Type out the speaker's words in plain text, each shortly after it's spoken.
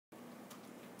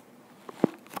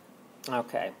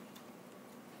Okay.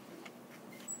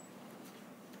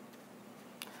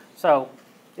 So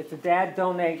if the dad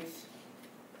donates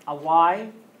a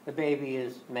Y, the baby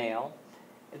is male.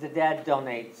 If the dad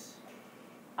donates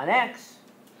an X,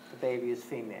 the baby is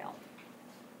female.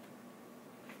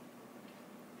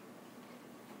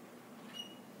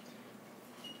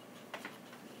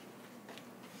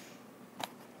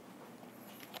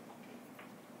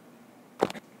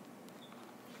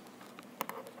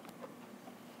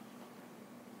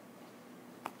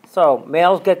 So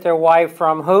males get their Y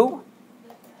from who?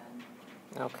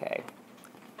 Okay.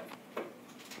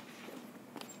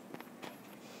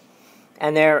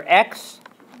 And their X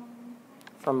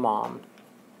from mom.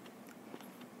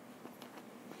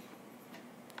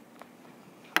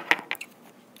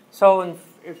 So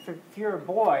if you're a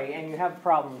boy and you have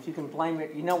problems, you can blame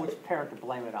it, you know which parent to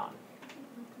blame it on.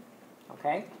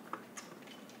 Okay?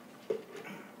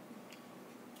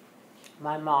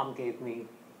 My mom gave me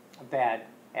a bad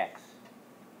X.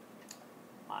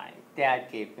 My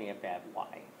dad gave me a bad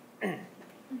Y.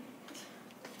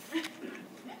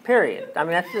 Period. I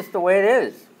mean, that's just the way it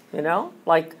is, you know?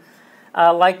 Like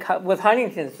with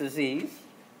Huntington's disease,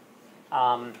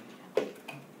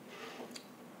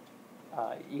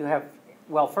 you have,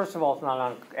 well, first of all, it's not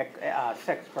on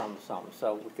sex chromosome,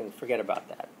 so we can forget about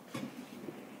that.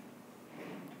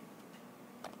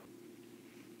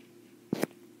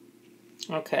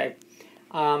 Okay.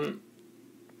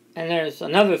 And there's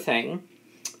another thing.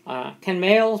 Can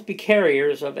males be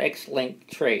carriers of X-linked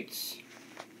traits?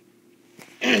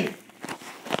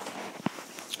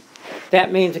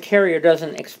 That means a carrier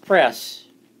doesn't express,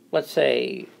 let's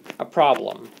say, a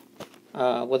problem,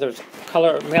 whether it's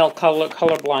male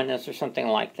color blindness or something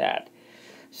like that.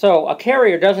 So a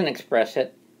carrier doesn't express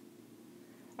it,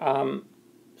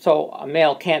 so a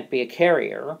male can't be a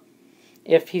carrier.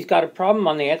 If he's got a problem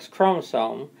on the X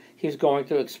chromosome, he's going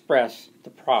to express the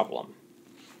problem.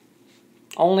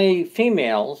 Only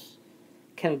females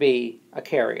can be a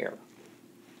carrier.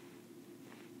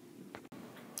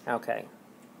 Okay.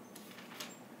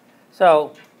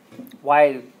 So,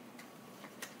 why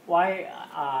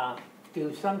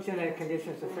do some genetic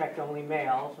conditions affect only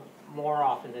males more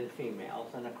often than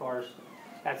females? And of course,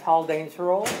 that's Haldane's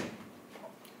rule.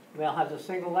 Male has a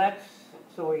single X,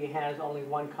 so he has only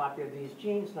one copy of these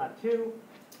genes, not two.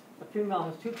 The female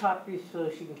has two copies, so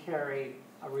she can carry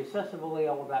a recessive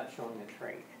allele without showing a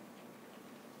trait.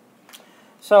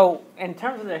 So, in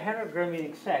terms of the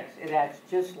heterochromatic sex, it acts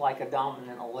just like a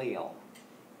dominant allele,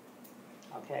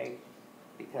 okay?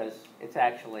 Because it's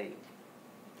actually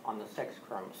on the sex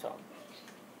chromosome.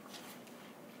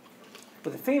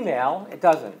 With the female, it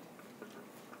doesn't.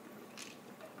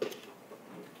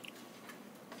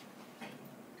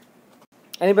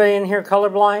 Anybody in here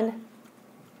colorblind?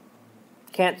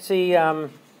 Can't see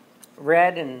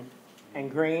red and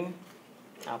green?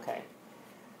 Okay.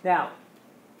 Now,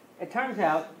 it turns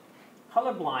out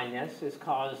color blindness is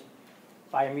caused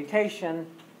by a mutation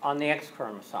on the X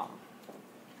chromosome.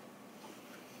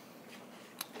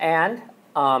 And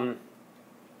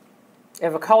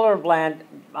if a colorblind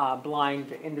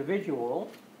blind individual,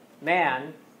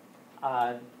 man,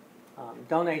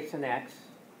 donates an X,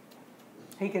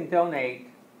 he can donate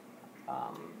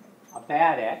a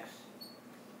bad X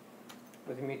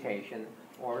with a mutation,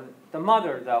 or the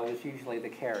mother, though, is usually the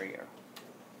carrier.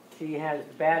 She has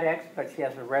the bad X, but she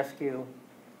has a rescue,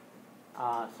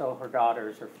 so her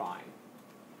daughters are fine.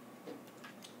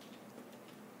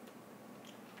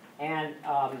 And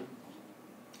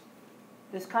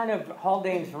this kind of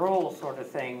Haldane's rule sort of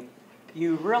thing,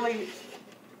 you really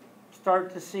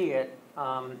start to see it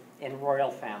in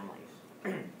royal families.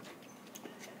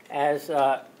 As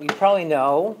you probably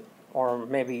know, or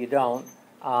maybe you don't,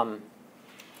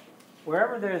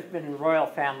 wherever there's been royal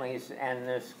families and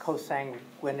there's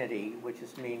consanguinity, which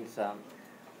just means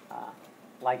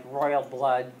like royal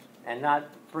blood, and not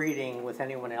breeding with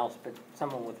anyone else but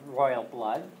someone with royal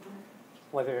blood,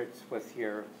 whether it's with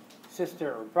your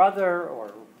sister or brother,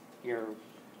 or your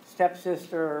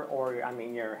stepsister, or I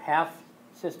mean your half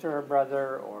sister or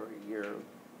brother, or your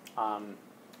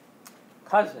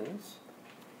cousins,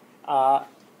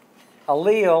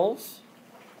 alleles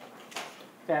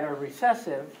that are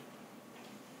recessive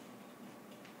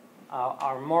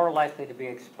are more likely to be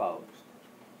exposed.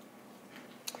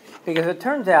 Because it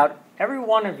turns out every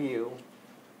one of you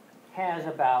has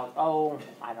about,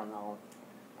 I don't know,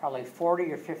 probably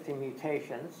 40 or 50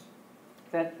 mutations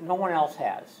that no one else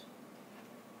has.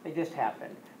 They just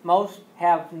happen. Most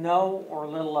have no or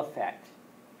little effect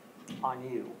on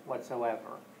you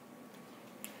whatsoever.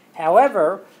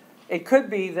 However, it could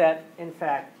be that, in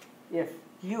fact, if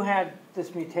you had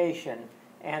this mutation,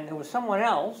 and there was someone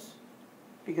else,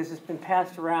 because it's been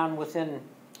passed around within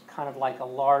kind of like a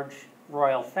large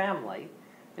royal family,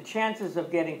 the chances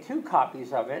of getting 2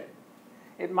 copies of it,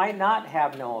 it might not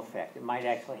have no effect. It might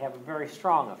actually have a very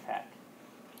strong effect.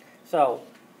 So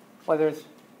whether it's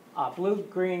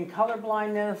blue-green color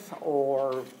blindness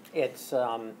or it's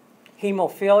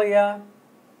hemophilia,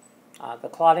 the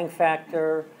clotting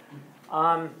factor,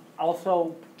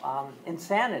 also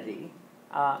insanity,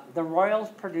 the royals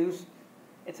produce,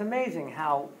 it's amazing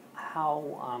how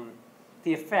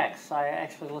the effects, I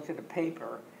actually looked at a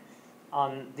paper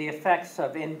on the effects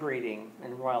of inbreeding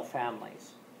in royal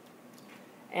families.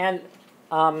 And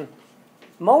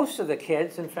most of the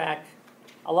kids, in fact,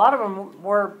 a lot of them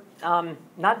were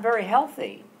not very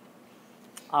healthy.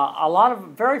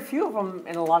 Very few of them,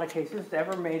 in a lot of cases,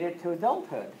 ever made it to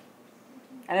adulthood.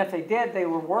 And if they did, they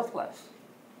were worthless.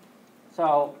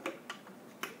 So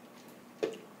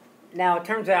now it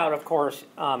turns out, of course,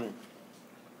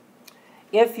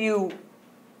 if you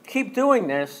keep doing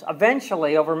this,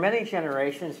 eventually, over many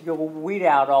generations, you'll weed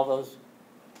out all those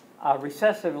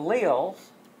recessive alleles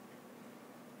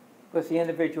with the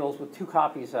individuals with 2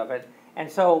 copies of it.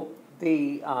 And so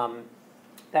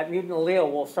that mutant allele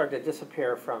will start to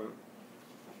disappear from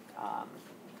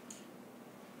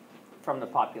the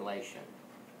population.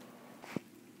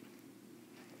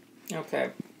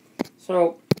 Okay,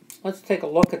 so let's take a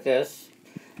look at this.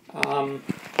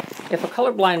 If a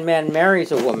colorblind man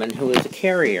marries a woman who is a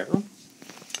carrier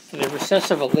for the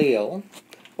recessive allele,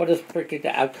 what is the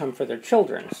predicted outcome for their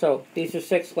children? So these are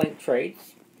 6 linked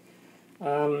traits.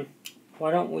 Why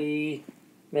don't we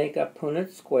make a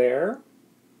Punnett square?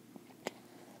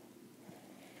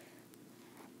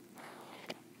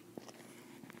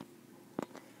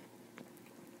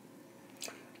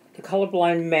 The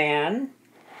colorblind man,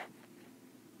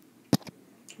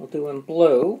 we'll do in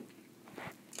blue.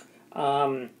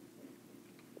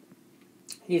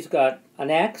 He's got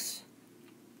an X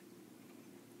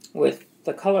with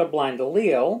the colorblind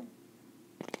allele,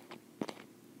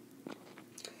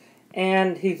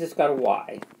 and he's just got a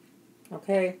Y.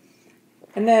 Okay?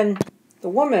 And then the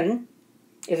woman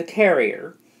is a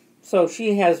carrier, so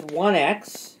she has 1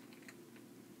 X,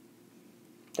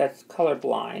 that's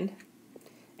colorblind,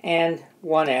 and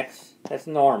 1 X, that's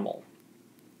normal.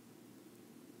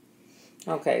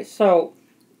 Okay, so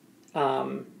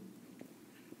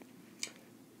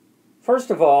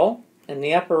first of all, in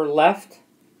the upper left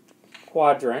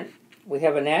quadrant, we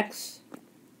have an X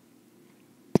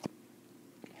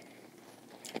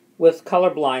with color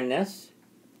blindness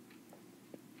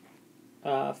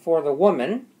for the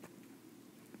woman.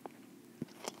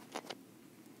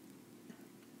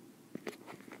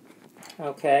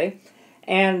 Okay,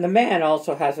 and the man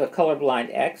also has a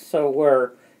colorblind X, so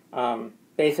we're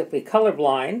basically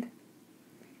colorblind.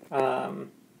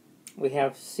 We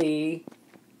have C,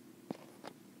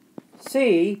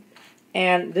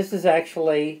 and this is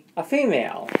actually a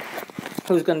female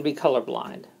who's going to be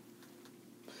colorblind.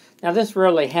 Now this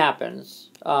rarely happens,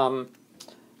 but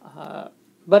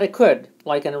it could,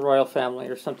 like in a royal family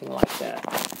or something like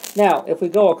that. Now, if we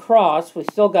go across, we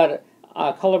still got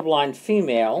a colorblind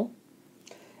female,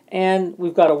 and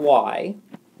we've got a Y.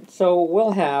 So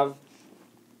we'll have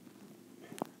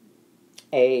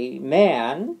a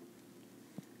man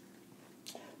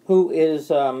who is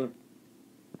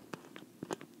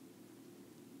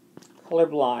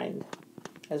colorblind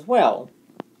as well.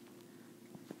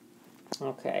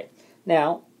 Okay,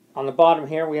 now on the bottom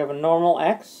here we have a normal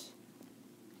X,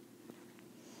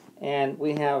 and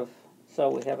we have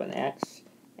an X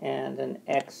and an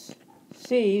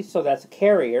XC, so that's a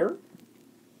carrier,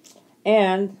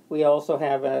 and we also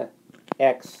have a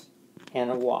X and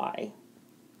a Y.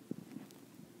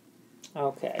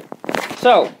 Okay,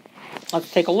 so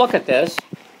let's take a look at this.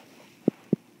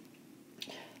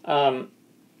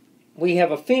 We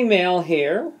have a female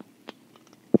here,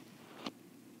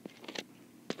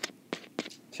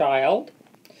 child.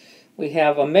 We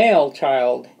have a male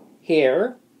child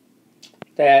here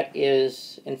that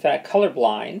is, in fact,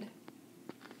 colorblind.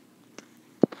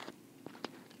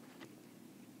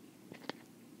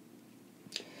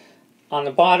 On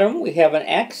the bottom, we have an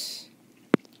X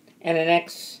and an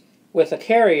X with a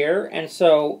carrier, and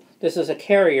so this is a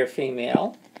carrier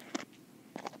female.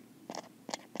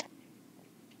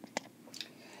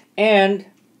 And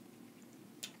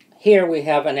here we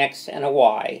have an X and a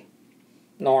Y,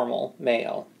 normal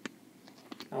male.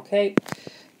 Okay,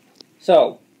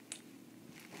 so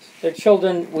their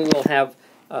children, we will have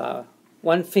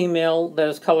one female that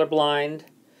is colorblind,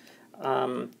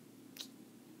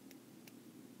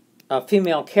 a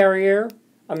female carrier,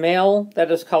 a male that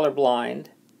is colorblind,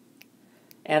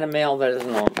 and a male that is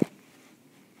normal.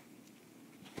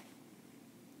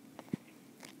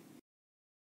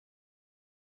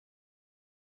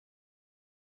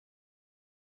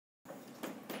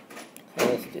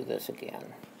 Okay, let's do this again.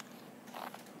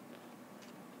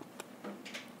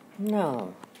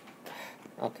 No.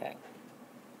 Okay.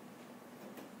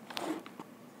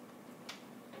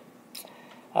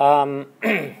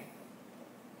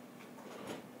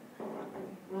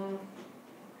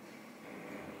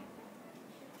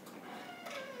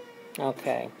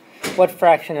 Okay. What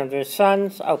fraction of their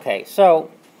sons? Okay, so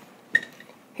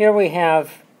here we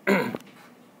have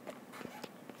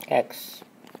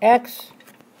XX,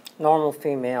 normal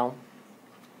female.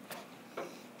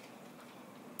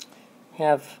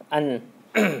 Have an,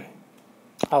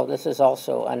 oh, this is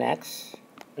also an X.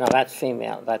 No, that's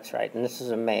female, that's right, and this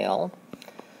is a male.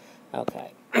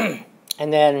 Okay.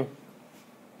 And then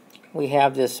we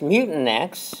have this mutant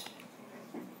X.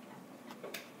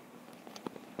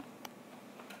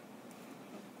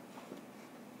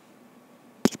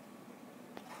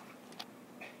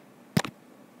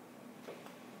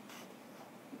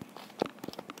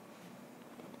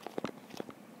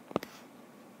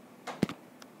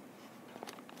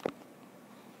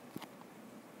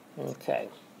 Okay.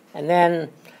 And then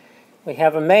we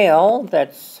have a male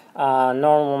that's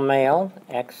normal male,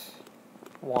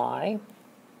 XY.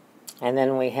 And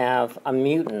then we have a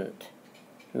mutant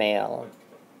male,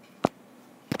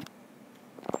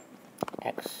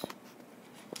 XY.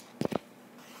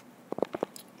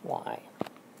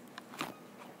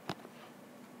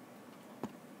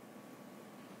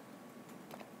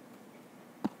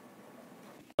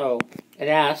 So it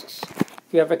asks,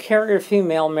 if you have a carrier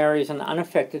female marries an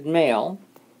unaffected male,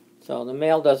 so the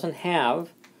male doesn't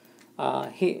have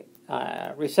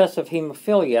recessive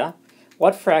hemophilia,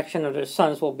 what fraction of their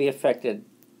sons will be affected?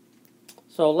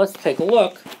 So let's take a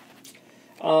look.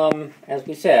 As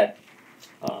we said,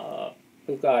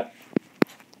 we've got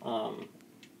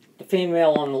the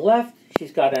female on the left.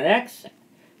 She's got an X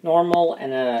normal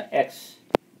and an X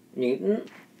mutant.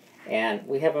 And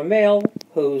we have a male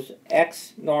who's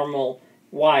X normal,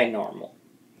 Y normal.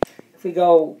 If we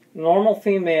go normal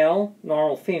female,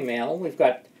 we've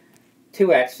got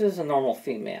two X's, a normal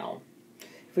female.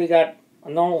 If we got a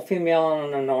normal female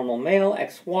and a normal male,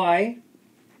 XY,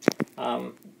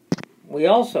 we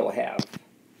also have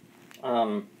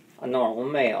a normal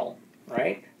male,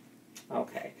 right?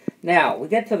 Okay. Now, we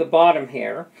get to the bottom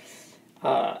here.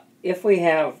 If we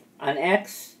have an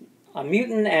X, a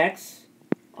mutant X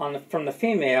from the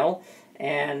female,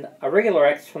 and a regular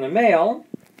X from the male,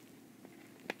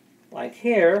 like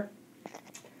here,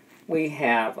 we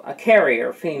have a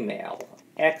carrier female,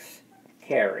 X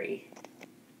carry.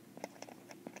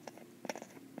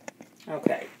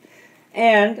 Okay.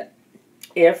 And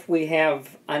if we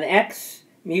have an X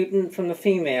mutant from the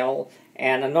female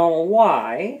and a normal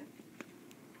Y,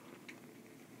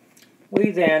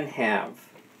 we then have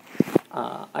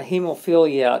a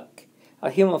hemophilia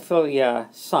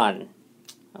son.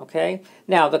 Okay?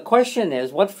 Now, the question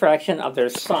is, what fraction of their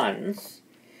sons?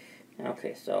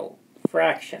 Okay, so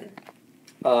fraction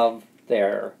of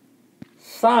their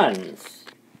sons.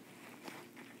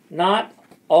 Not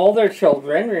all their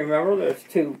children. Remember, there's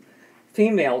two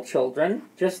female children.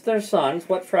 Just their sons.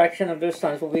 What fraction of their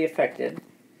sons will be affected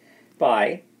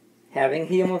by having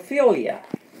hemophilia?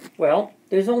 Well,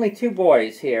 there's only two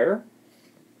boys here,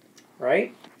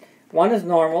 right? One is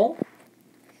normal,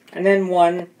 and then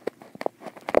one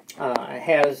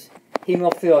has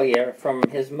hemophilia from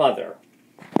his mother,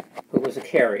 who was a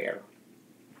carrier.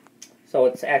 So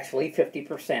it's actually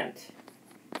 50%.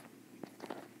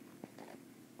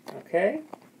 Okay?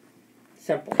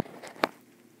 Simple.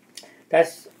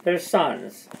 That's their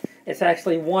sons. It's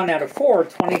actually 1 out of 4,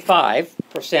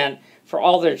 25% for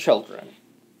all their children.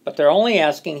 But they're only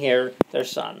asking here their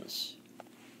sons.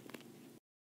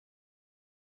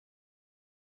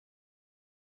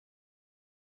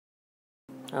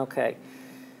 Okay.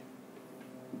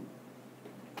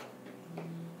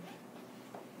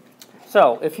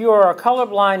 So, if you are a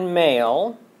colorblind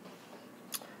male,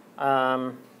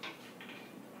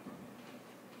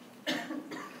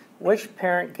 which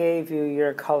parent gave you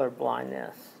your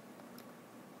colorblindness?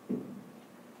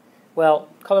 Well,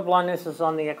 colorblindness is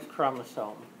on the X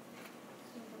chromosome.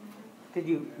 Did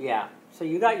you? Yeah. So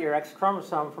you got your X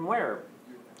chromosome from where?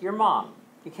 Your mom.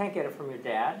 You can't get it from your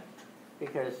dad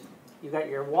because you got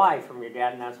your Y from your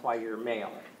dad, and that's why you're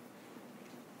male.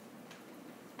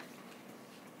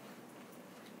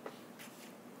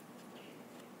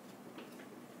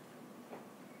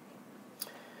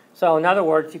 So in other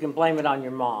words, you can blame it on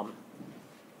your mom.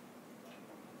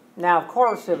 Now, of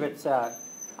course, if it's a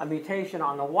a mutation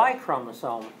on the Y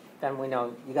chromosome, then we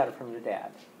know you got it from your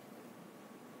dad.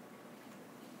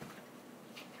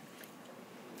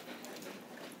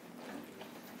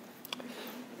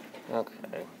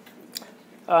 Okay.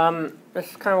 This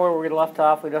is kind of where we left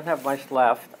off. We don't have much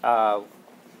left.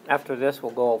 After this,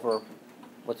 we'll go over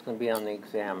what's going to be on the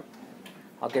exam.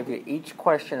 I'll give you each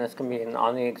question that's going to be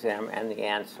on the exam and the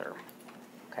answer.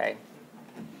 Okay?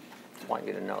 Just want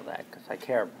you to know that because I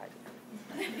care about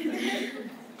you.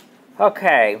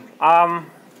 Okay.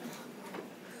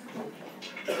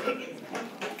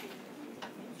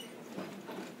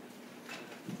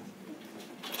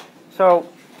 So,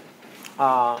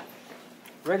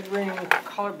 red-green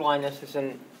color blindness is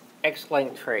an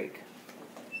X-linked trait.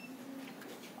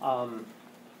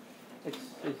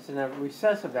 It's a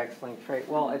recessive X-linked trait.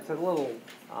 Well, it's a little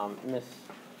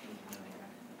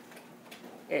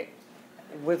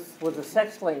with the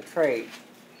sex-linked trait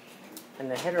and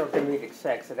the heterogametic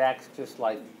sex, it acts just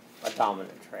like a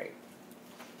dominant trait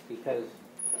because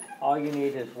all you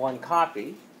need is one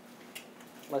copy,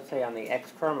 let's say on the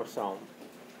X chromosome,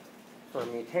 for a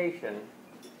mutation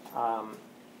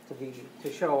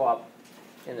to show up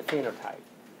in the phenotype.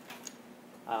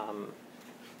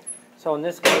 So in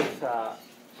this case,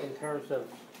 in terms of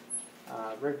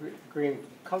red-green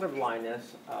color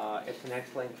blindness, it's an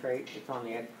X-linked trait. It's on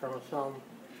the X chromosome.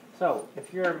 So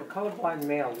if you're a colorblind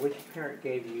male, which parent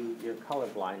gave you your color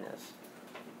blindness?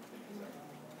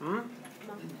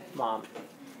 Mom.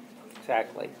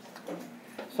 Exactly.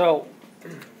 So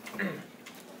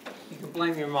you can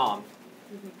blame your mom.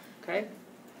 Okay?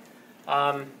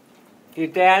 Your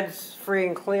dad's free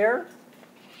and clear.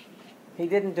 He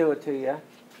didn't do it to you.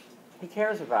 He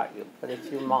cares about you, but it's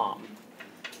your mom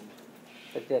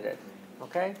that did it.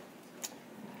 Okay?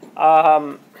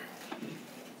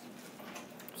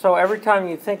 So every time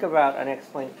you think about an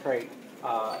X-linked trait,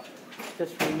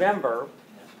 just remember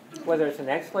whether it's an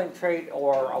X-linked trait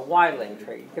or a Y-linked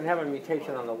trait. You can have a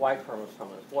mutation on the Y chromosome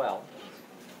as well.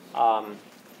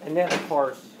 And then, of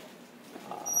course,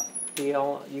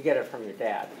 you get it from your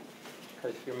dad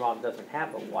because your mom doesn't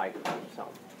have a Y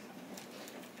chromosome.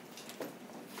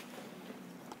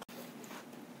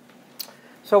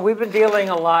 So we've been dealing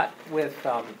a lot with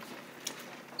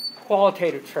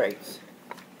qualitative traits.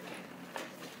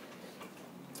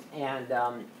 And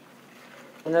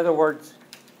in other words,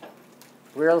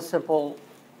 real simple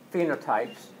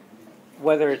phenotypes,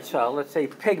 whether it's, let's say,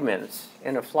 pigments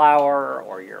in a flower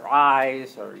or your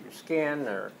eyes or your skin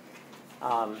or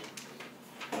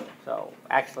so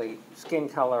actually skin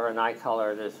color and eye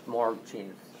color, there's more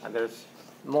genes. There's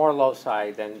more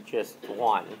loci than just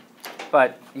one.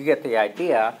 But you get the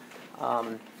idea.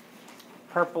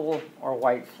 Purple or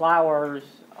white flowers,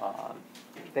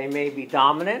 they may be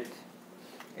dominant,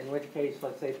 in which case,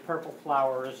 let's say purple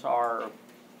flowers are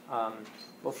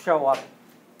will show up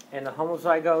in the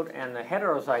homozygote and the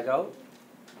heterozygote,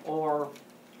 or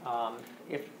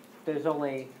if there's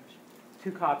only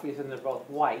two copies and they're both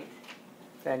white,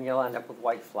 then you'll end up with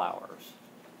white flowers.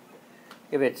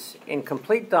 If it's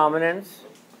incomplete dominance,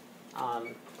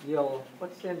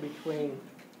 what's in between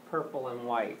purple and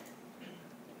white?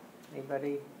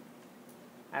 Anybody?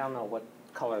 I don't know what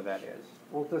color that is.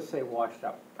 We'll just say washed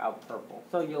out purple.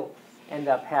 So you'll end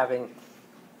up having,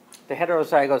 the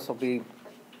heterozygotes will be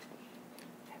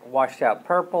washed out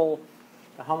purple.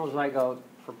 The homozygote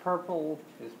for purple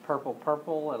is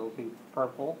purple, it'll be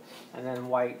purple. And then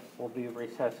white will be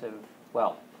recessive,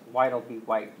 well, white will be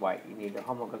white. You need a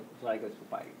homozygous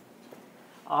white.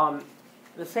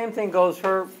 The same thing goes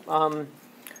for,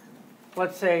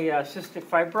 let's say, cystic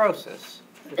fibrosis,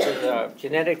 which is a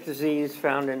genetic disease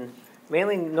found in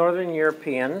mainly Northern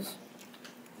Europeans.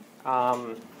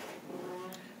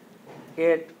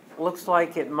 It looks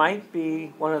like it might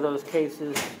be one of those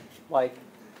cases like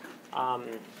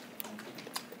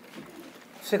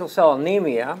sickle cell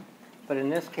anemia, but in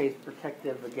this case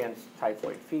protective against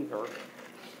typhoid fever.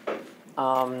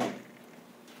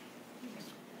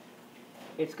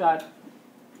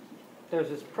 There's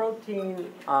this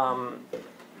protein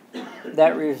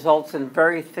that results in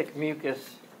very thick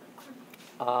mucus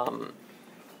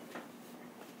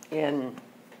in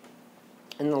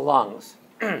the lungs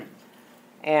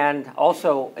and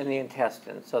also in the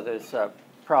intestines. So there's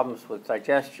problems with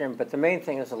digestion, but the main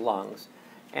thing is the lungs.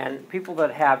 And people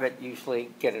that have it usually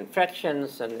get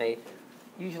infections, and they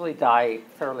usually die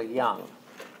fairly young.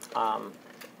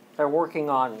 They're working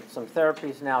on some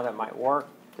therapies now that might work.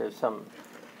 There's some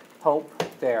hope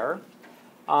there.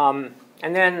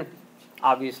 And then,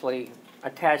 obviously,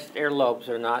 attached earlobes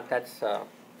or not, that's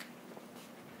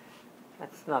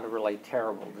not a really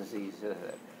terrible disease, is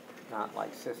it? Not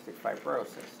like cystic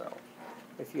fibrosis. So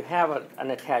if you have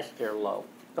an attached earlobe.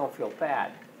 Don't feel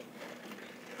bad.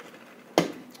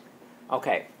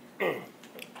 Okay.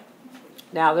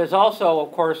 Now, there's also,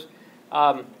 of course,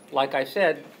 like I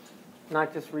said,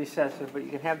 not just recessive, but you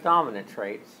can have dominant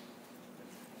traits.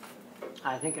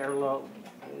 I think earlobes,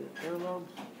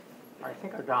 I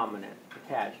think, are dominant,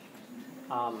 attached.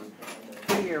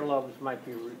 Three earlobes might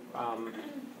be,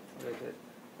 what is it?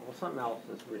 Well, something else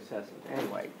is recessive.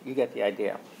 Anyway, you get the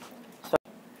idea. So,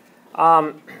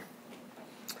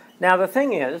 now the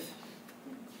thing is,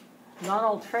 not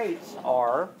all traits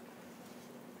are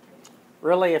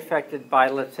really affected by,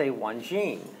 let's say, one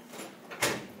gene.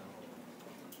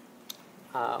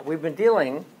 We've been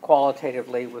dealing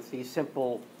qualitatively with these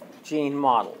simple gene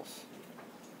models.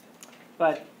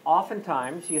 But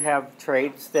oftentimes you have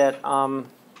traits that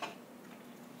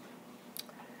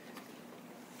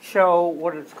show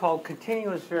what is called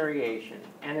continuous variation.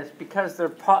 And it's because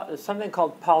there's something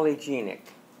called polygenic.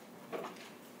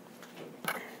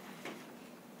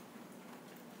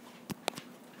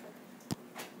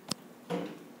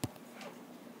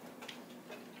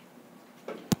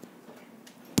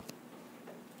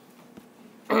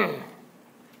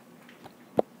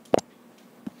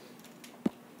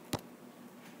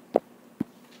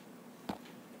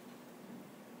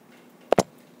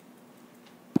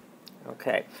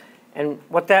 Okay, and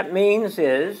what that means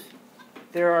is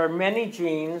there are many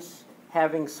genes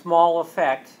having small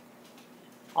effect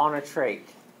on a trait.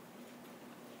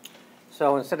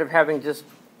 So instead of having just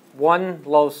one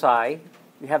loci,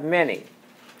 you have many,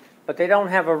 but they don't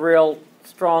have a real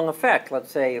strong effect.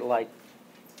 Let's say like,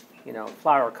 you know,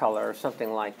 flower color or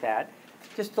something like that,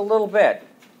 just a little bit.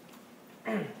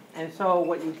 And so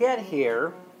what you get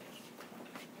here,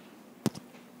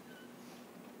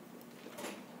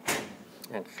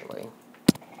 actually,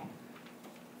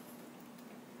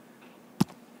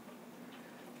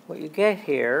 what you get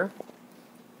here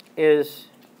is,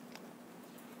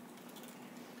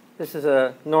 this is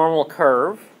a normal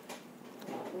curve,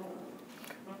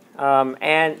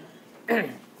 and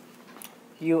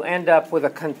you end up with a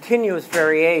continuous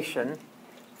variation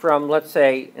from, let's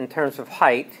say, in terms of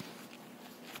height,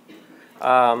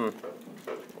 we'll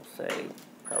say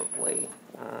probably,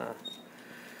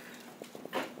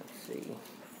 let's see,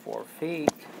 4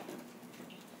 feet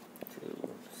to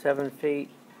 7 feet,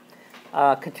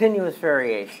 continuous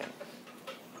variation.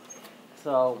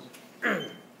 So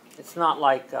it's not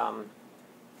like, can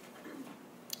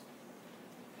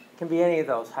be any of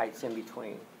those heights in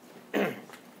between.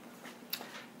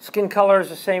 Skin color is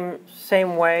the same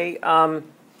way.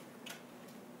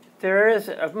 There is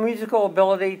a musical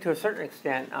ability to a certain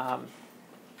extent.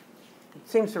 It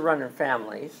seems to run in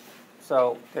families,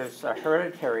 so there's a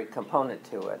hereditary component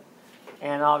to it.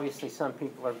 And obviously some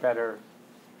people are better.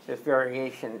 There's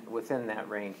variation within that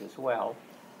range as well.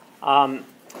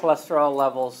 Cholesterol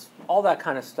levels, all that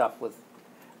kind of stuff with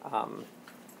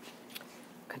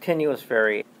continuous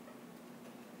variation.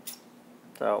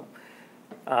 So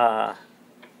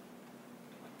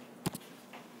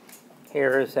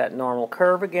here is that normal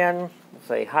curve again. We'll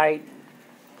say height.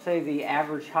 Say the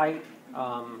average height.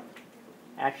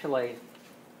 Actually,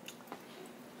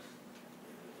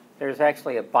 there's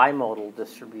actually a bimodal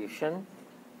distribution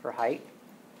for height.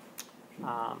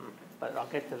 But I'll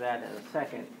get to that in a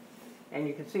second. And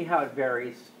you can see how it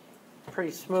varies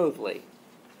pretty smoothly.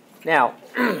 Now,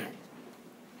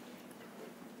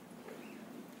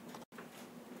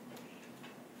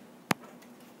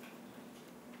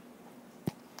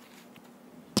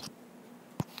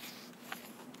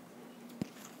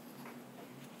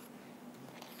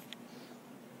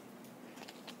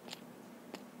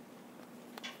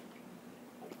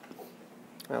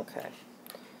 okay.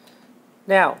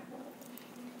 Now,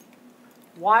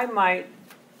 why might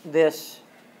this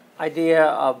idea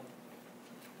of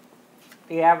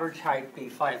the average height be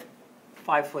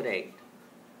 5'8"?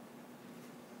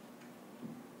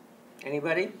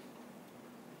 Anybody?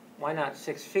 Why not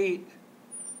 6 feet?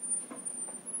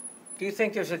 Do you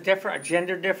think there's a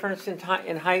gender difference in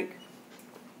height?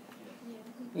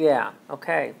 Yeah,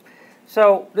 okay.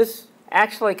 So this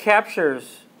actually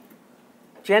captures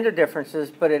gender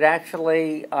differences, but it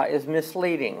actually is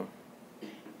misleading.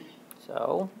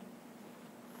 So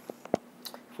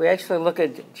if we actually look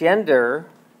at gender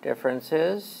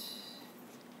differences,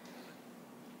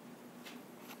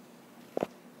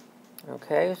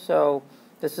 okay, so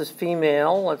this is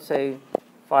female, let's say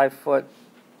 5'6",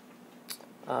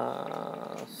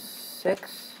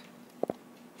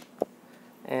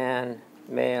 and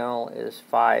male is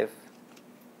 5'10".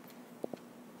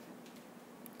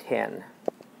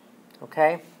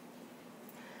 Okay?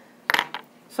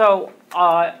 So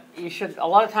you should, a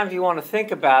lot of times you want to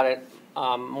think about it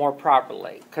more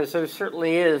properly, because there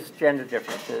certainly is gender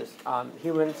differences.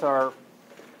 Humans are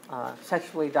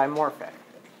sexually dimorphic.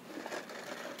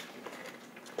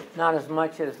 Not as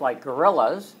much as like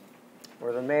gorillas,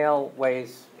 where the male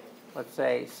weighs, let's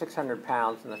say, 600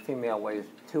 pounds and the female weighs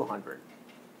 200.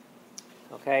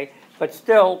 Okay? But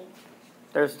still,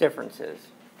 there's differences.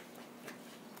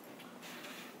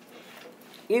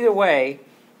 Either way,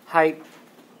 height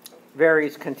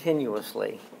varies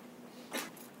continuously.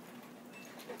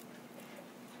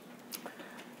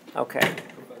 Okay.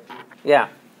 Yeah.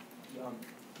 You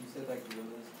said that gorillas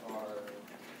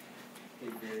they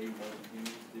vary more than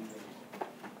humans do.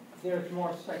 They're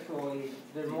more sexually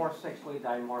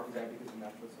dimorphic. Is that because of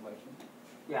natural selection?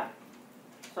 Yeah.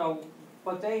 So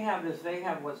what they have is they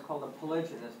have what's called a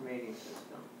polygynous mating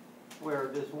system, where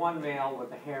there's one male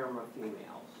with a harem of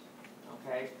females.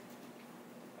 Okay?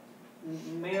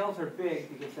 Males are big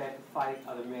because they have to fight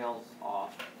other males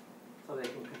off so they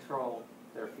can control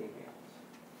their females.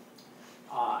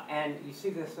 And you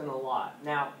see this in a lot.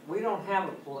 Now, we don't have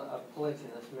a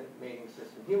polygynous mating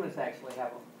system. Humans actually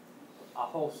have a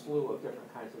whole slew of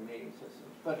different kinds of mating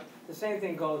systems. But the same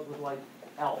thing goes with like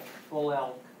elk, bull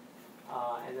elk,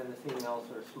 and then the females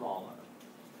are smaller.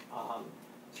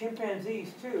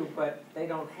 Chimpanzees too, but they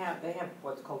have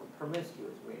what's called a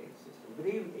promiscuous mating system. But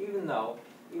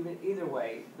either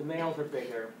way, the males are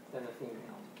bigger than the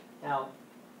females. Now,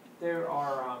 there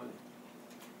are,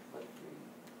 let's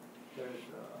see, there's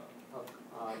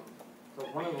so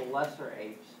one of the lesser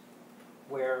apes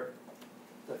where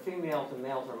the females and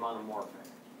males are monomorphic.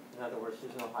 In other words,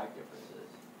 there's no height differences.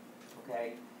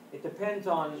 Okay? It depends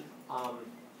on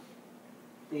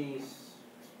the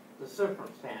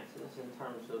circumstances in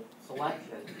terms of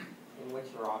selection in which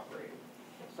they're operating.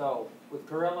 So with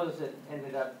gorillas, it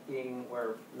ended up being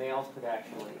where males could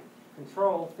actually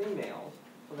control females,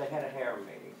 so they had a harem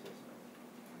mating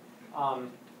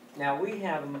system. Now we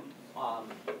have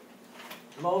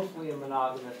mostly a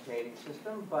monogamous mating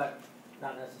system, but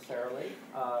not necessarily.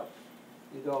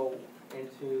 You go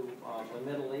into the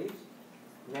Middle East,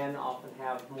 men often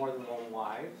have more than one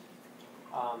wives.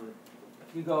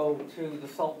 If you go to the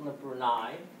Sultan of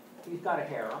Brunei, he's got a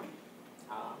harem,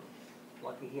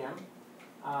 lucky him,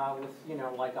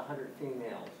 with, like 100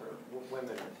 females or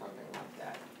women or something like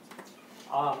that.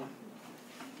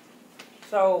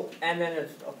 And then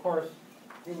it's, of course,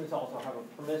 humans also have a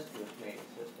promiscuous mating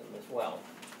system as well.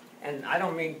 And I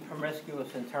don't mean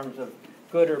promiscuous in terms of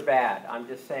good or bad. I'm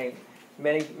just saying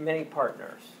many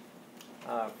partners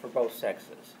for both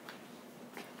sexes.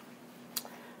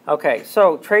 Okay,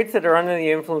 so traits that are under the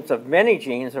influence of many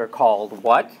genes are called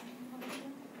what?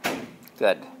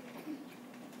 Good.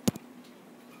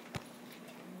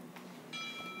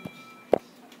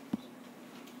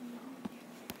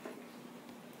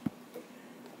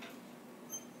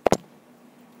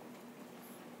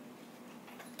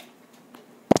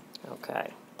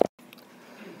 Okay.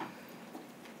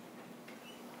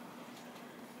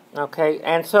 Okay,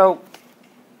 and so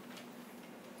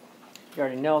you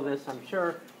already know this, I'm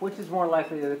sure. Which is more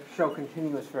likely to show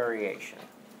continuous variation?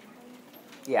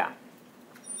 Yeah.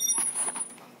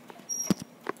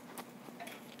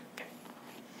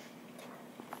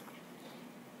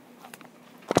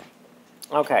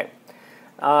 Okay.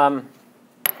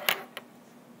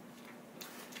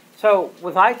 So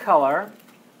with eye color,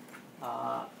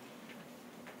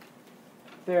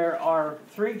 there are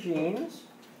 3 genes,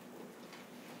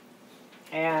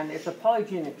 and it's a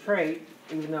polygenic trait,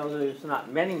 even though there's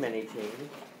not many genes,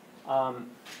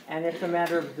 and it's a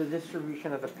matter of the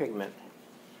distribution of the pigment.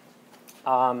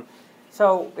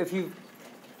 So if you,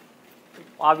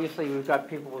 obviously we've got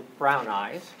people with brown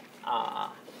eyes,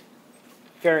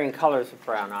 varying colors of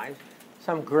brown eyes,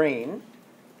 some green,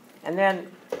 and then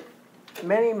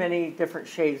many different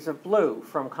shades of blue,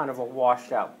 from kind of a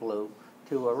washed out blue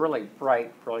to a really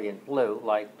bright, brilliant blue,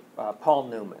 like Paul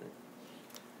Newman.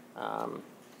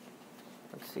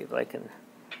 Let's see if I can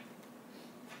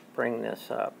bring this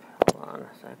up. Hold on a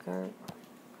second.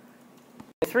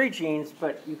 3 genes,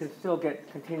 but you can still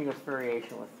get continuous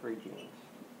variation with 3 genes.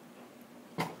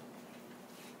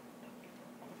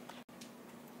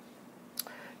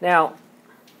 Now,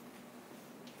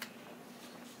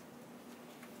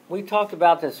 we talked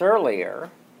about this earlier,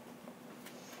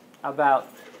 about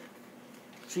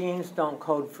genes don't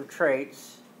code for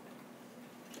traits,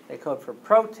 they code for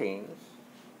proteins,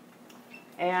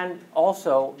 and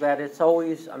also that it's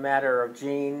always a matter of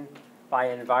gene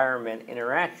by environment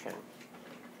interaction.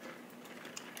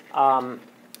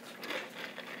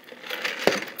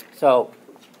 So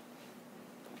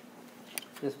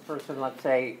this person, let's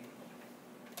say,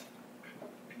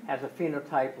 has a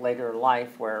phenotype later in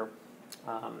life where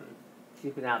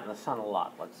she's been out in the sun a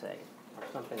lot, let's say, or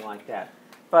something like that.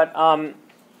 But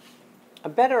a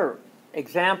better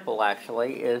example,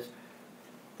 actually, is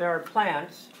there are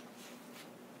plants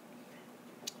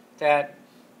that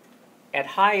at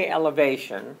high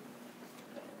elevation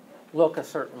look a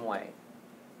certain way.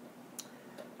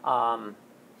 I'll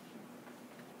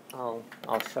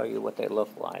show you what they look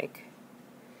like.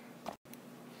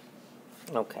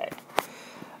 Okay.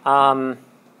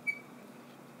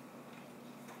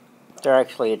 They're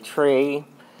actually a tree,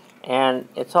 and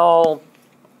it's all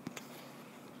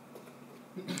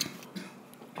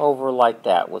over like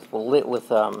that with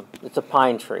it's a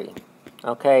pine tree.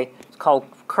 Okay, it's called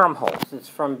Krumholtz. It's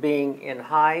from being in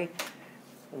high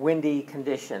windy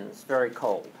conditions, very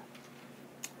cold.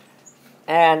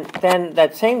 And then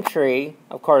that same tree,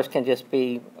 of course, can just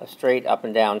be a straight up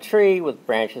and down tree with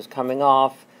branches coming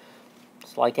off.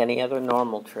 It's like any other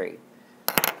normal tree.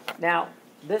 Now,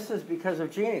 this is because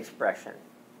of gene expression.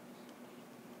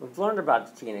 We've learned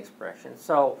about gene expression.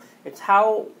 So it's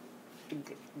how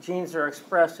genes are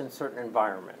expressed in certain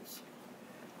environments.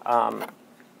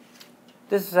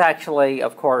 This is actually,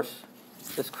 of course,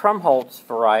 this Krumholtz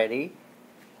variety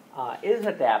is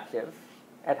adaptive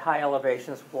at high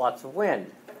elevations with lots of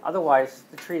wind. Otherwise,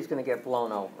 the tree is going to get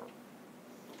blown over.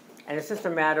 And it's just a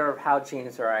matter of how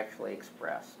genes are actually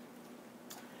expressed.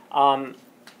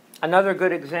 Another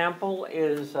good example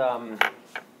is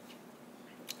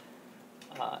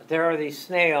there are these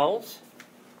snails,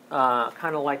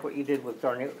 kind of like what you did with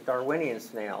Darwinian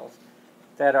snails,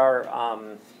 that are,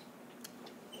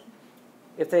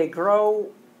 if they grow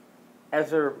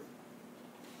as they're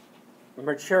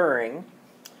maturing,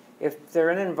 if they're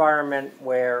in an environment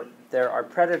where there are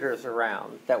predators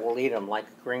around that will eat them, like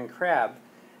a green crab,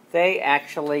 they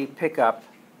actually pick up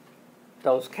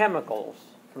those chemicals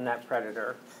from that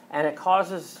predator, and it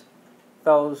causes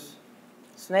those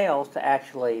snails to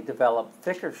actually develop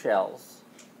thicker shells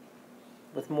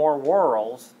with more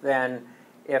whorls than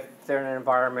if they're in an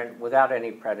environment without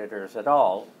any predators at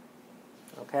all.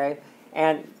 Okay?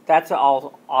 And that's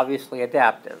all obviously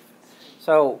adaptive.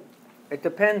 So it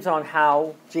depends on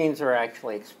how genes are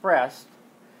actually expressed,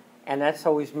 and that's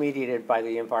always mediated by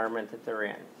the environment that they're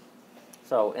in.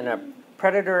 So in a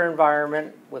predator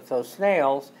environment with those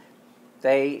snails,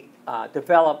 they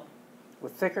develop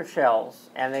with thicker shells,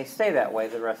 and they stay that way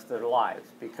the rest of their lives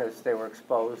because they were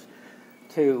exposed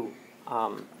to,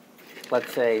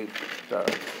 let's say,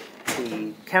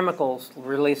 the chemicals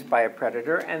released by a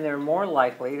predator, and they're more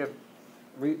likely to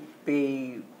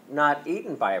be not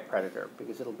eaten by a predator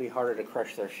because it'll be harder to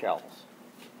crush their shells.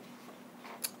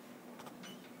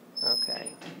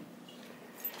 Okay.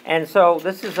 And so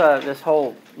this is this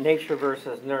whole nature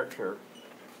versus nurture.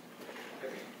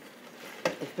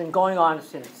 It's been going on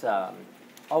since, at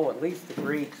least the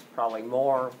Greeks, probably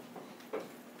more.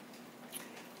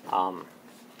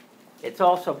 It's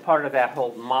also part of that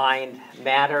whole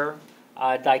mind-matter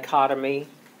dichotomy.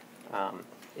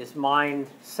 Is mind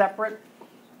separate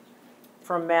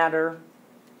from matter?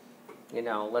 You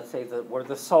know, let's say where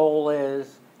the soul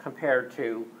is compared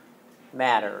to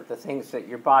matter, the things that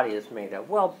your body is made of.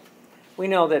 Well, we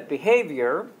know that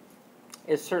behavior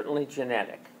is certainly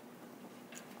genetic.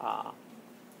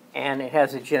 And it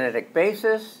has a genetic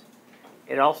basis.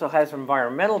 It also has an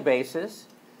environmental basis.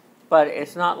 But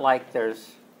it's not like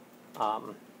there's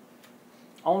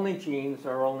only genes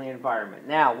or only environment.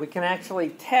 Now, we can actually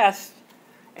test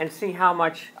and see how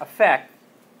much effect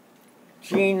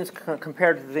genes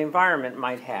compared to the environment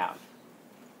might have.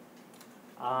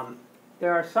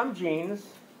 There are some genes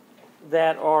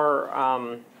that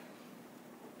are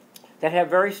that have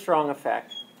very strong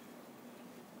effect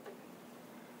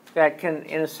that can,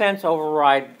 in a sense,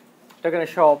 override. They're going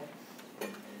to show up.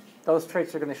 Those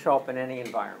traits are going to show up in any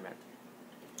environment.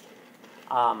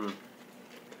 And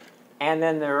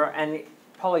then there are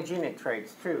polygenic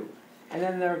traits too. And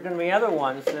then there are going to be other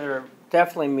ones that are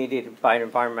definitely mediated by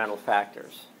environmental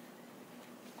factors.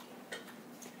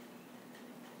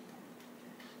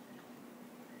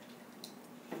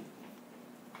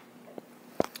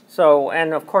 So,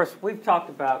 and of course, we've talked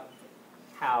about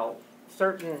how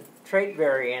certain trait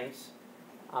variants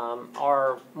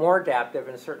are more adaptive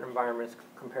in certain environments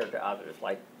compared to others,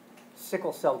 like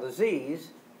sickle cell disease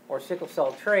or sickle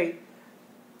cell trait.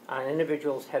 An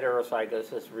individual's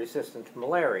heterozygous is resistant to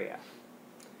malaria.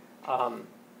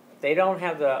 They don't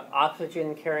have the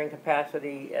oxygen carrying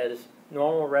capacity as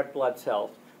normal red blood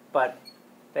cells, but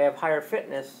they have higher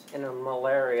fitness in a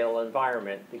malarial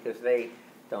environment because they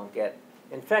don't get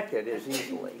infected as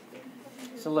easily.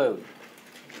 Salute.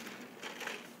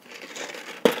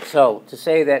 So to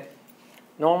say that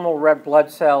normal red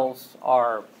blood cells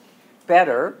are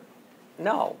better?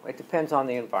 No, it depends on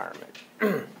the environment.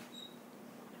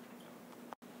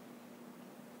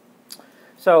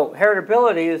 So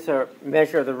heritability is a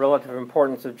measure of the relative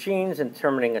importance of genes in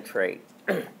determining a trait.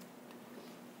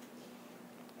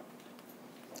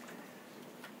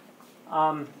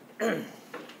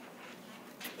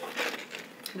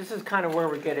 This is kind of where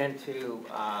we get into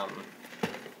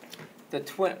the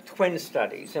twin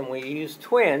studies, and we use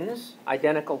twins,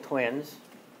 identical twins,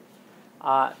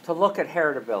 to look at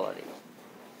heritability.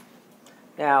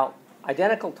 Now,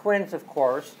 identical twins, of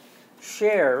course,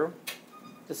 share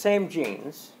the same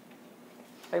genes.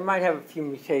 They might have a few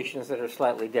mutations that are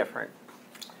slightly different.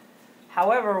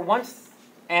 However,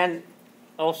 and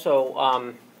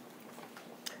also,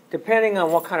 depending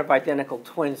on what kind of identical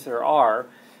twins there are,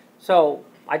 so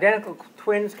identical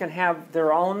twins can have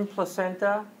their own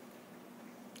placenta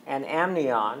and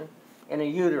amnion in a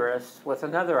uterus with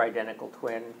another identical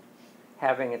twin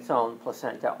having its own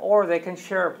placenta, or they can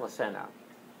share a placenta.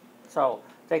 So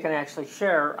they can actually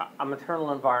share a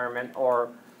maternal environment or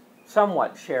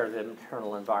somewhat share the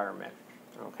maternal environment.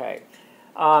 Okay.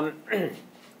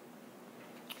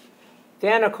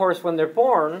 Then, of course, when they're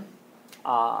born,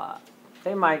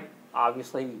 they might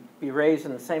obviously be raised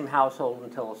in the same household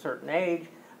until a certain age,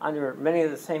 under many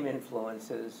of the same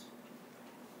influences.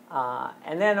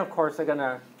 And then, of course, they're going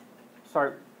to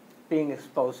start being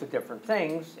exposed to different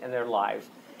things in their lives.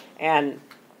 And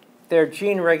their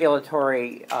gene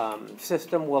regulatory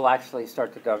system will actually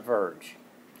start to diverge.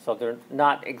 So they're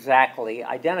not exactly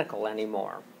identical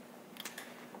anymore.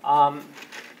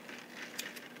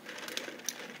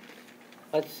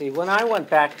 Let's see, when I went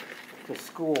back to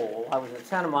school, I was at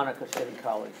Santa Monica City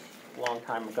College a long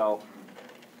time ago,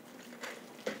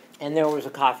 and there was a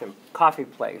coffee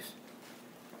place.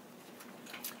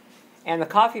 And the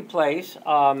coffee place,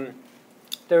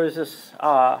 there was this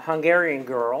Hungarian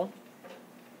girl,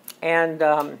 and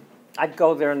I'd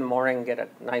go there in the morning and get a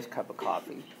nice cup of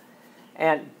coffee.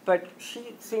 But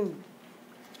she seemed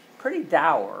pretty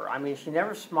dour. I mean, she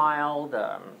never smiled.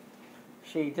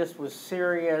 She just was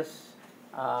serious.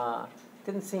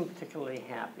 Didn't seem particularly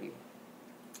happy.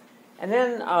 And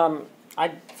then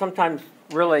I'd sometimes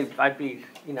I'd be,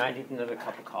 I need another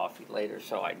cup of coffee later.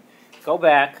 So I'd go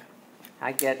back,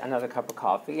 I'd get another cup of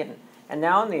coffee. And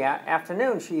now in the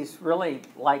afternoon, she's really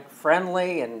like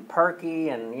friendly and perky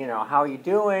and, how are you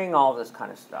doing? All this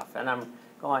kind of stuff. And I'm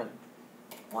going,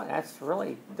 boy, that's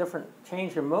really different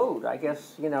change of mood. I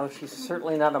guess, she's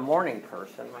certainly not a morning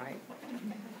person, right?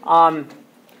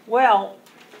 Well,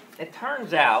 it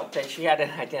turns out that she had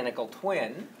an identical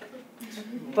twin,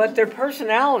 but their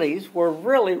personalities were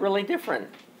really, really different.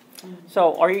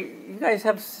 So you guys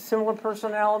have similar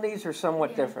personalities or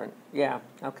somewhat different? Yeah,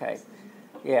 okay.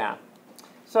 Yeah.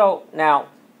 So now,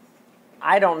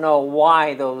 I don't know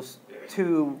why those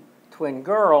two twin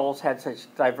girls had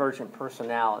such divergent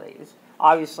personalities.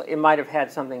 Obviously, it might have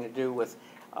had something to do with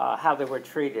how they were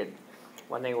treated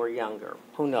when they were younger.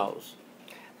 Who knows?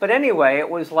 But anyway, it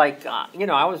was like,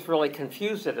 I was really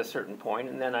confused at a certain point,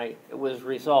 and then it was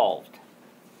resolved.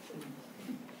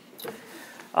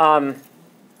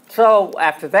 So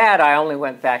after that, I only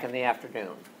went back in the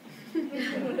afternoon.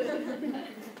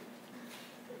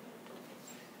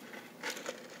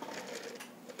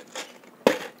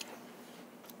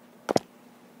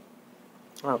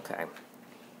 Okay.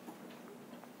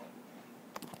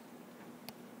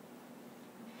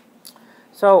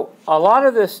 So a lot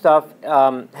of this stuff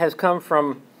has come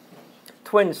from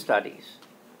twin studies,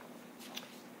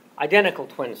 identical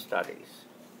twin studies.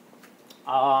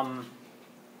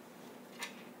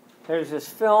 There's this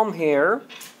film here.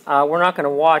 We're not going to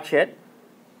watch it.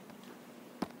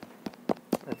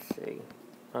 Let's see.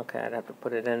 Okay, I'd have to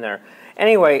put it in there.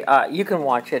 Anyway, you can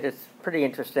watch it. It's pretty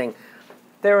interesting.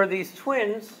 There are these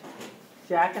twins,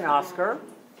 Jack and Oscar.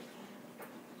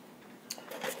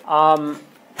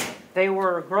 They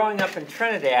were growing up in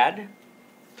Trinidad,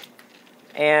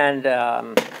 and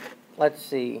let's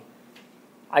see.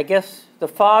 I guess the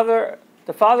father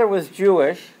was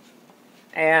Jewish,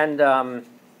 and then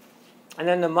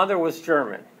the mother was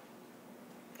German.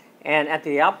 And at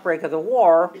the outbreak of the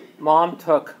war, Mom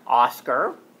took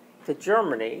Oscar to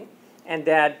Germany, and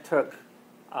Dad took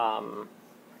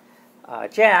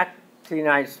Jack to the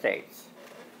United States.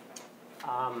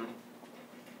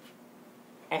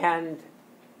 And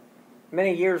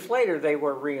many years later, they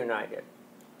were reunited.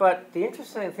 But the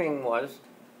interesting thing was,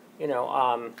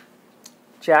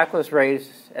 Jack was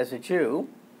raised as a Jew,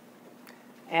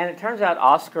 and it turns out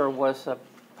Oscar was a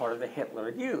part of the Hitler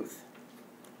Youth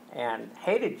and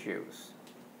hated Jews.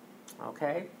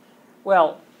 Okay?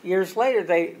 Well, years later,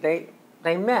 they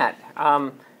they met.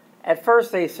 At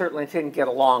first, they certainly didn't get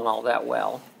along all that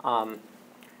well,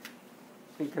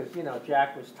 because, you know,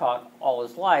 Jack was taught all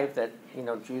his life that, you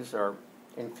know, Jews are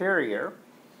inferior.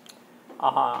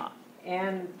 But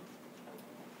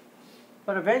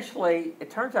eventually, it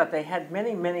turns out they had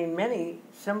many, many, many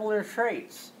similar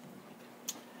traits.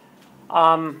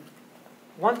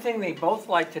 One thing they both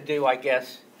liked to do, I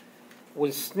guess,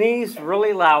 was sneeze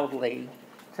really loudly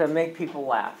to make people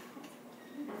laugh.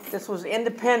 This was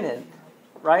independent,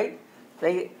 right?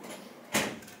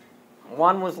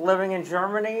 One was living in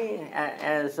Germany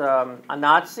as a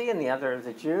Nazi and the other as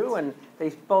a Jew, and they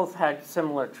both had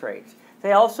similar traits.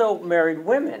 They also married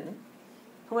women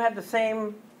who had the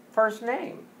same first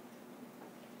name,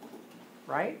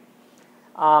 right?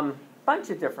 Bunch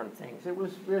of different things. It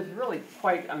was really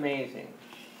quite amazing.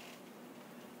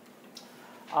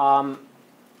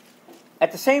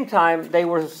 At the same time, they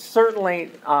were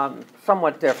certainly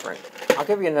somewhat different. I'll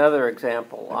give you another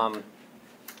example.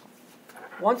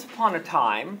 Once upon a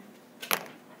time,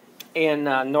 in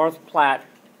North Platte,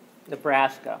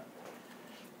 Nebraska,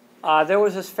 there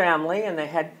was this family, and they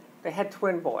had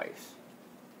twin boys.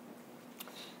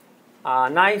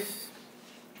 Nice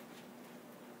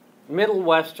Middle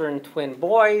Western twin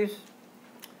boys,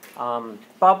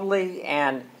 bubbly,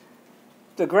 and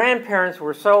the grandparents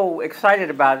were so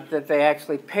excited about it that they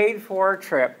actually paid for a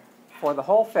trip for the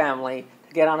whole family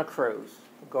to get on a cruise,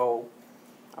 go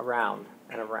around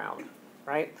and around,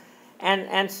 right?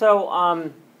 And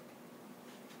so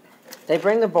they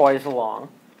bring the boys along,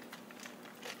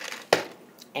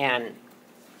 and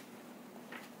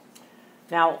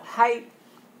now height,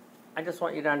 I just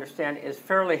want you to understand, is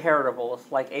fairly heritable.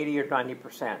 It's like 80 or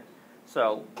 90%.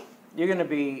 So you're going to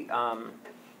be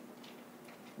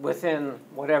within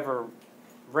whatever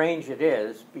range it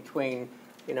is between,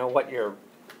 you know, what your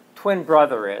twin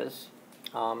brother is.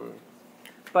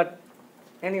 But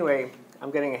anyway, I'm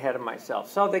getting ahead of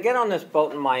myself. So they get on this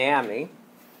boat in Miami.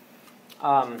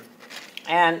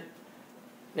 And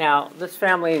now, this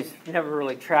family's never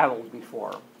really traveled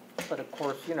before. But of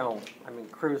course, you know, I mean,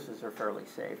 cruises are fairly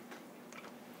safe.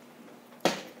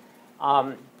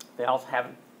 They also have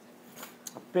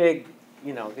a big,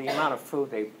 you know, the amount of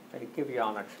food they give you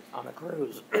on a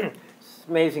cruise. It's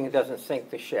amazing it doesn't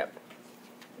sink the ship,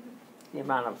 the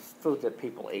amount of food that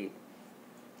people eat.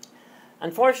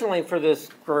 Unfortunately for this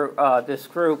group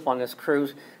on this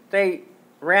cruise, they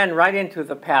ran right into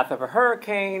the path of a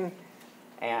hurricane,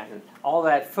 and all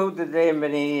that food that they had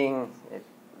been eating, it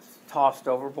was tossed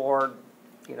overboard,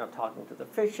 you know, talking to the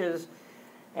fishes,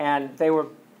 and they were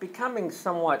becoming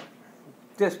somewhat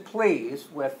displeased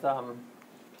with on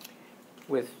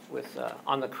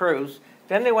the cruise.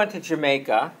 Then they went to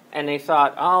Jamaica, and they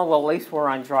thought, oh, well, at least we're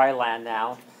on dry land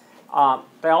now.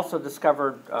 They also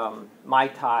discovered Mai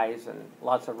Tais and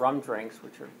lots of rum drinks,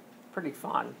 which are pretty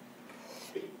fun.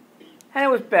 And it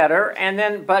was better. And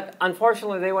then, but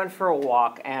unfortunately, they went for a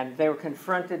walk, and they were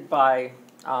confronted by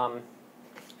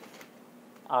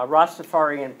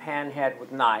Rastafarian panhead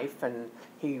with knife, and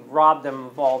he robbed them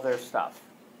of all their stuff,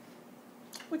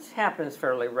 which happens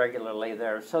fairly regularly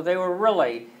there. So they were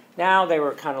really, now they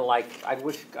were kind of like, I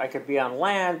wish I could be on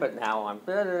land, but now I'm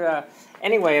blah, blah, blah.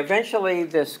 Anyway, eventually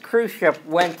this cruise ship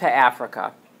went to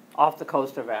Africa, off the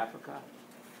coast of Africa.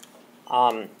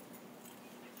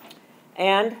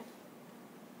 And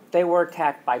they were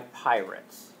attacked by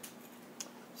pirates.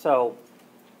 So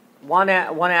one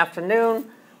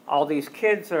afternoon, all these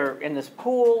kids are in this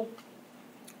pool.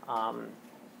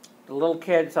 The little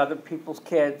kids, other people's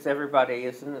kids, everybody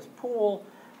is in this pool.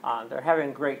 They're having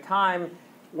a great time.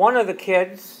 One of the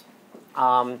kids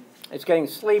is getting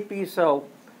sleepy, so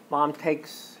Mom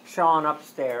takes Sean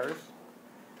upstairs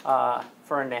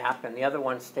for a nap, and the other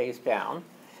one stays down.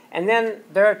 And then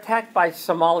they're attacked by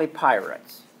Somali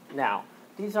pirates. Now,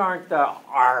 these aren't the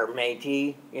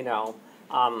matey, you know,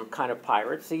 kind of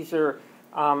pirates. These are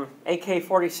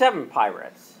AK-47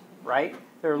 pirates, right?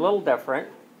 They're a little different.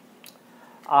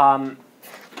 Now,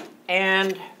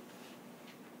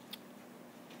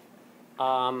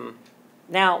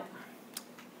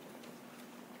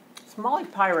 Somali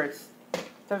pirates,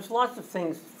 there's lots of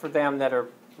things for them that are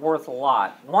worth a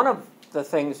lot. One of the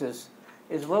things is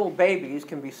little babies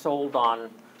can be sold on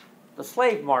the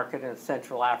slave market in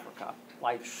Central Africa,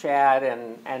 like Chad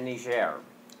and Niger,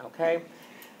 okay?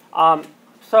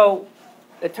 So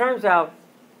it turns out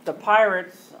the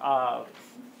pirates,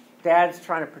 dad's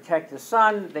trying to protect his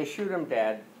son, they shoot him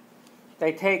dead.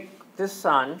 They take this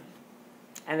son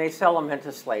and they sell him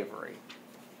into slavery,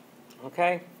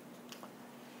 okay?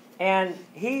 And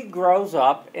he grows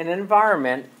up in an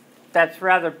environment that's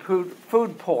rather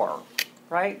food poor,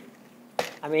 right?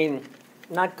 I mean,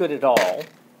 not good at all.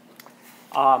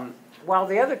 Well,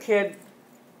 the other kid,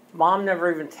 mom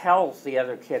never even tells the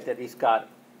other kid that he's got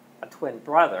a twin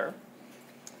brother.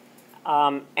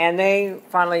 And they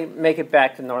finally make it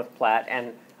back to North Platte.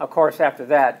 And, of course, after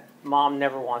that, mom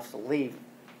never wants to leave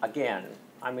again.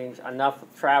 I mean, enough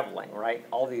of traveling, right?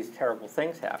 All these terrible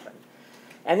things happen.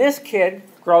 And this kid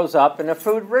grows up in a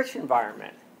food-rich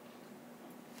environment.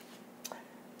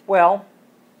 Well,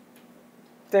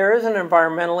 there is an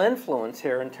environmental influence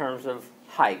here in terms of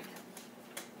height.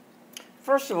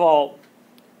 First of all,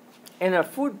 in a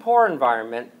food-poor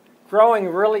environment, growing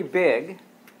really big,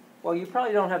 well, you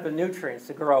probably don't have the nutrients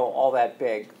to grow all that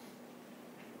big.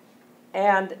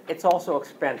 And it's also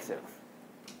expensive.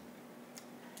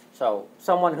 So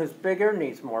someone who's bigger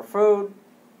needs more food.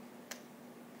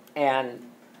 And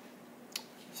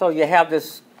so you have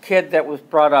this kid that was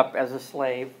brought up as a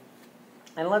slave.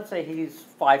 And let's say he's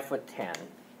 5'10".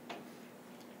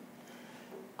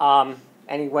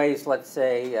 And he weighs, let's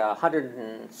say,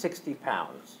 160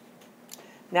 pounds.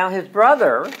 Now his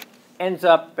brother ends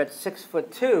up at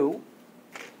 6'2"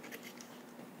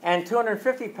 and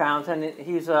 250 pounds, and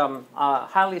he's a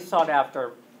highly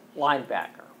sought-after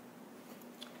linebacker.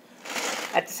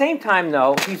 At the same time,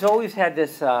 though, he's always had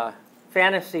this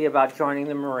fantasy about joining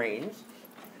the Marines,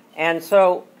 and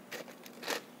so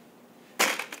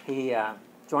he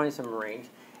joins the Marines,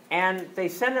 and they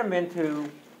send him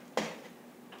into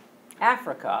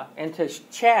Africa, into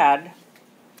Chad,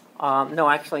 no,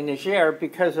 actually Niger,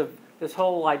 because of this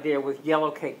whole idea with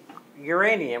yellow cake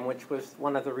uranium, which was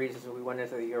one of the reasons we went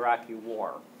into the Iraqi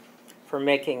war, for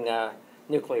making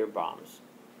nuclear bombs.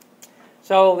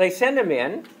 So they send him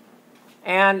in,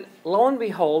 and lo and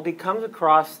behold, he comes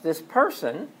across this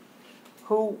person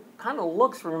who kind of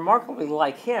looks remarkably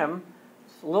like him,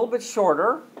 a little bit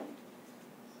shorter,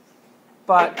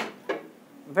 but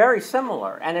very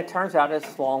similar. And it turns out it's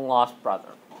his long-lost brother.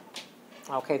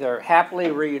 Okay, they're happily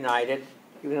reunited,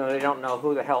 even though they don't know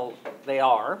who the hell they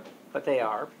are, but they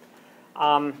are.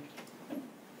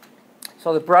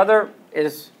 So the brother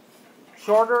is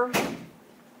shorter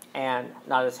and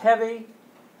not as heavy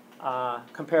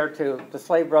compared to the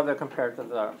slave brother, compared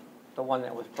to the one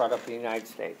that was brought up in the United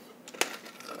States.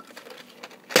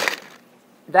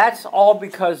 That's all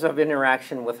because of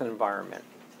interaction with an environment.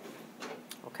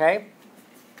 Okay?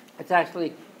 It's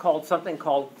actually called something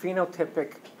called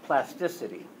phenotypic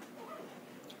plasticity.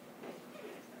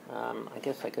 I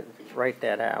guess I could write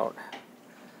that out.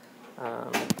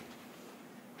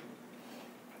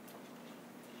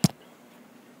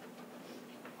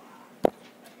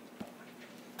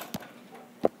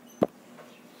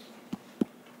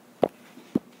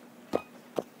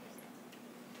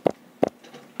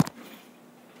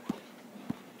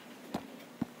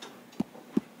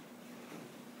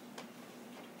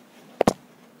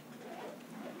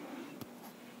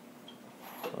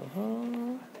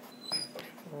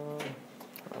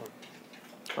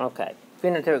 Okay,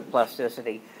 phenotypic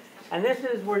plasticity. And this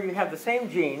is where you have the same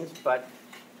genes, but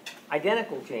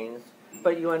identical genes,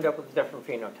 but you end up with a different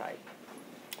phenotype.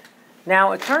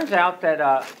 Now, it turns out that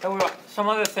there were some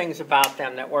other things about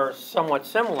them that were somewhat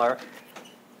similar.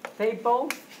 They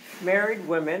both married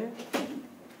women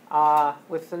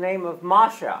with the name of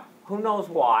Masha. Who knows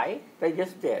why? They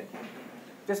just did.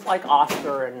 Just like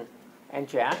Oscar and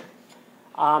Jack.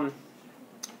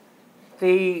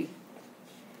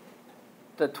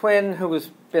 The twin who was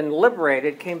been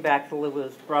liberated came back to live with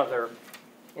his brother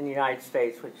in the United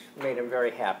States, which made him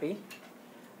very happy.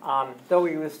 Though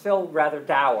he was still rather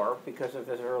dour because of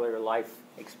his earlier life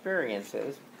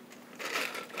experiences.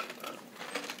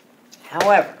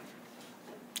 However,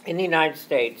 in the United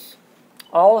States,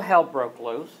 all hell broke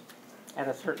loose at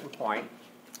a certain point,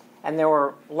 and there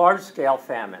were large-scale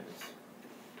famines.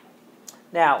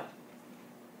 Now,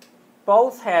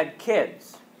 both had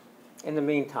kids in the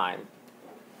meantime.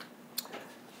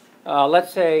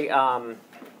 Let's say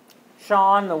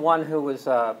Sean, the one who was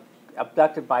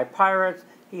abducted by pirates,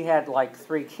 he had like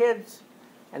 3 kids,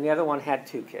 and the other one had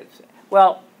 2 kids.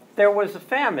 Well, there was a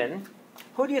famine.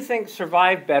 Who do you think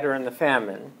survived better in the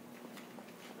famine?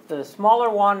 The smaller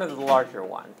one or the larger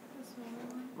one? The smaller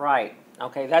one. Right.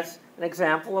 Okay, that's an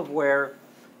example of where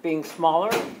being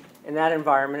smaller in that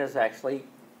environment is actually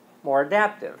more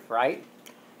adaptive, right?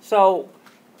 So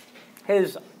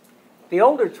the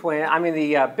older twin,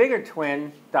 the bigger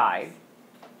twin died,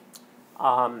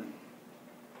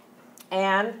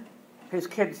 and his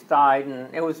kids died,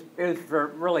 and it was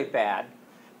really bad.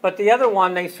 But the other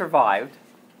one, they survived,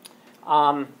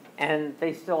 and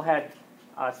they still had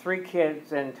 3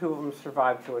 kids, and 2 of them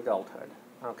survived to adulthood.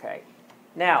 Okay,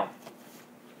 now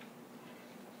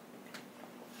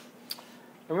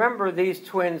remember these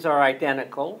twins are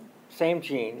identical, same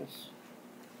genes.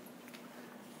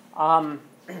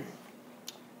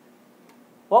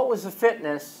 What was the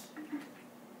fitness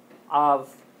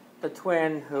of the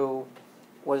twin who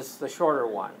was the shorter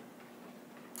one?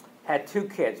 Had 2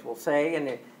 kids, we'll say,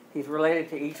 and he's related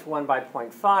to each one by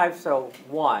 0.5, so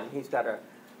 1. He's got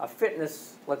a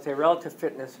fitness, let's say relative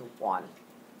fitness of 1.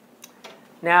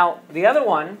 Now, the other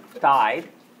one died,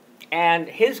 and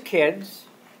his kids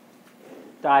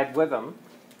died with him.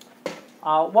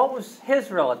 What was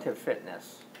his relative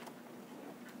fitness?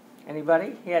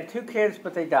 Anybody? He had 2 kids,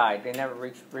 but they died. They never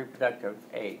reached reproductive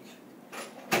age.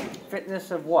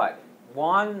 Fitness of what?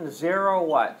 1, 0,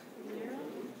 what? 0.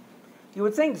 You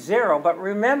would think 0, but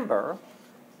remember,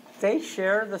 they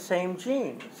share the same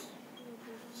genes.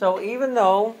 So even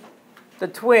though the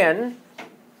twin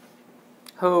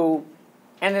who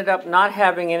ended up not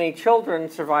having any children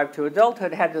survive to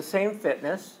adulthood had the same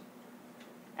fitness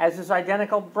as his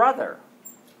identical brother.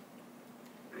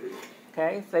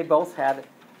 Okay, they both had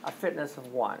a fitness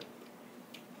of 1.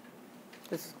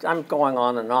 I'm going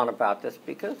on and on about this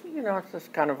because, you know, it's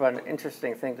just kind of an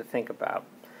interesting thing to think about.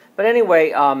 But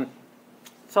anyway,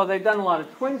 so they've done a lot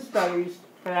of twin studies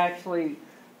that actually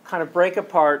kind of break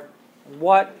apart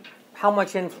how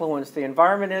much influence the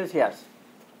environment is. Yes?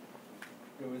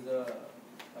 There was a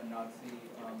Nazi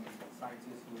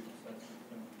scientist who was obsessed with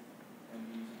them and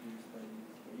he used to do studies,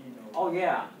 you know. Oh,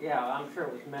 yeah, I'm sure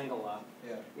it was Mengele.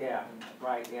 Yeah,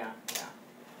 right, yeah.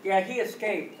 Yeah, he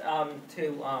escaped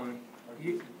to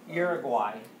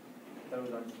Uruguay. I thought it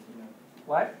was Argentina.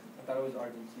 What? I thought it was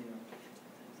Argentina.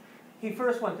 He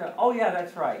first went to, oh yeah,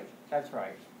 that's right. I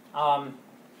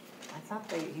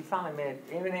thought he finally made it,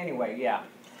 even anyway, yeah.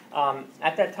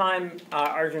 At that time,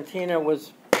 Argentina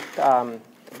was, a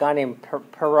guy named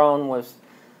Perón was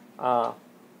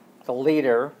the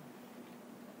leader,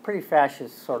 pretty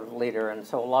fascist sort of leader, and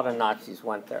so a lot of Nazis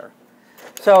went there.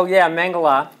 So yeah,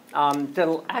 Mengele,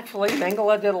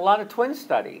 Mengele did a lot of twin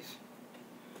studies.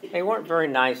 They weren't very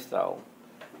nice though.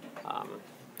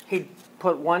 He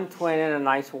put one twin in a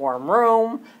nice warm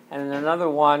room, and another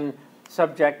one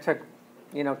subject to,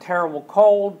 you know, terrible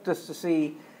cold, just to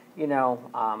see, you know,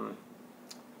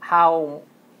 how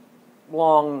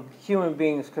long human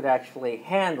beings could actually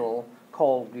handle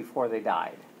cold before they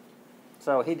died.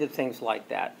 So he did things like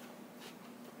that.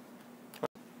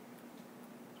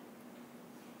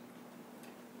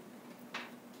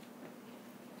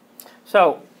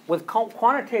 So with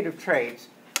quantitative traits,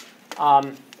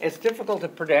 it's difficult to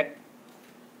predict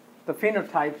the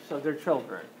phenotypes of their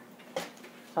children.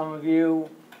 Some of you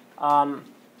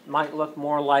might look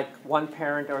more like one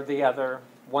parent or the other,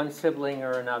 one sibling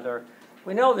or another.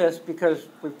 We know this because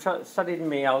we've studied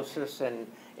meiosis and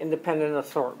independent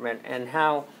assortment, and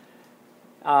how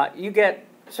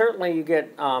certainly you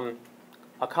get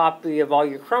a copy of all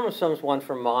your chromosomes, one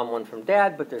from mom, one from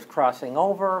dad, but there's crossing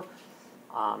over.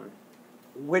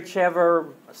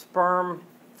 Whichever sperm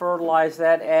fertilized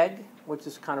that egg, which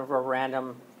is kind of a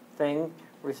random thing,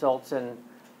 results in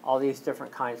all these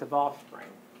different kinds of offspring.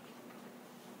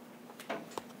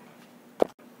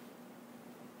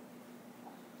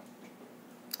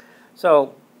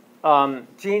 So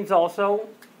genes also,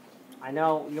 I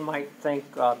know you might think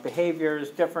behavior is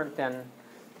different than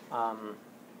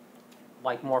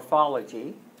like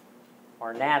morphology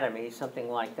or anatomy, something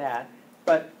like that,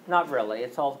 but not really.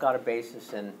 It's all got a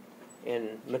basis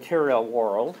in material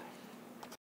world.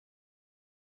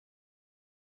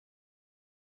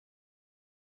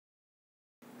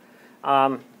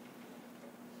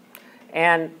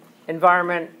 And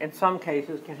environment, in some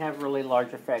cases, can have really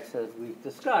large effects, as we've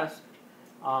discussed,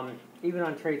 even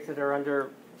on traits that are under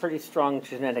pretty strong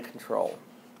genetic control.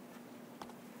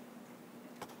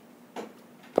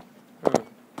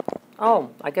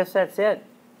 Oh, I guess that's it.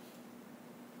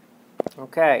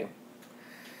 Okay.